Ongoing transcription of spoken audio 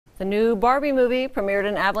The new Barbie movie premiered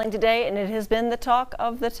in Abilene today, and it has been the talk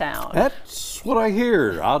of the town. That's what I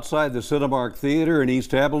hear. Outside the Cinemark Theater in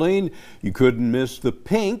East Abilene, you couldn't miss the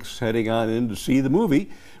Pinks heading on in to see the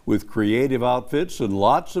movie with creative outfits and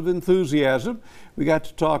lots of enthusiasm. We got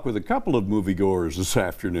to talk with a couple of moviegoers this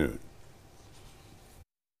afternoon.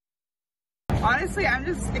 Honestly, I'm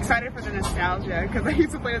just excited for the nostalgia because I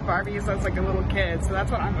used to play with Barbie since I was like a little kid, so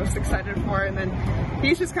that's what I'm most excited for. And then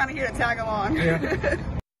he's just kind of here to tag along. Yeah.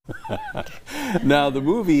 Now, the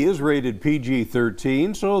movie is rated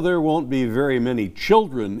PG-13, so there won't be very many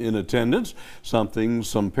children in attendance, something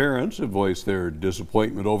some parents have voiced their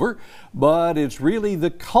disappointment over. But it's really the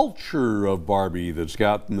culture of Barbie that's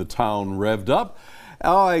gotten the town revved up.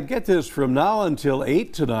 I get this, from now until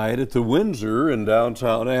 8 tonight at the Windsor in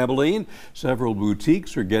downtown Abilene, several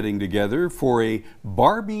boutiques are getting together for a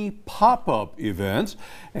Barbie pop-up event.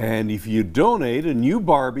 And if you donate a new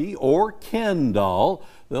Barbie or Ken doll,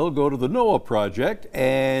 they'll go to the Noah Project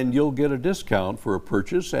and you'll get a discount for a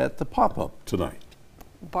purchase at the pop-up tonight.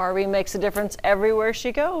 Barbie makes a difference everywhere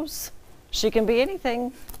she goes. She can be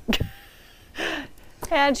anything.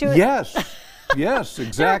 And you. Yes. Yes,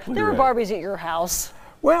 exactly. There were Barbies at your house.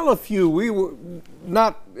 Well, a few. We were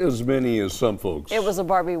not as many as some folks. It was a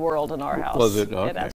Barbie world in our house. Was it? Okay.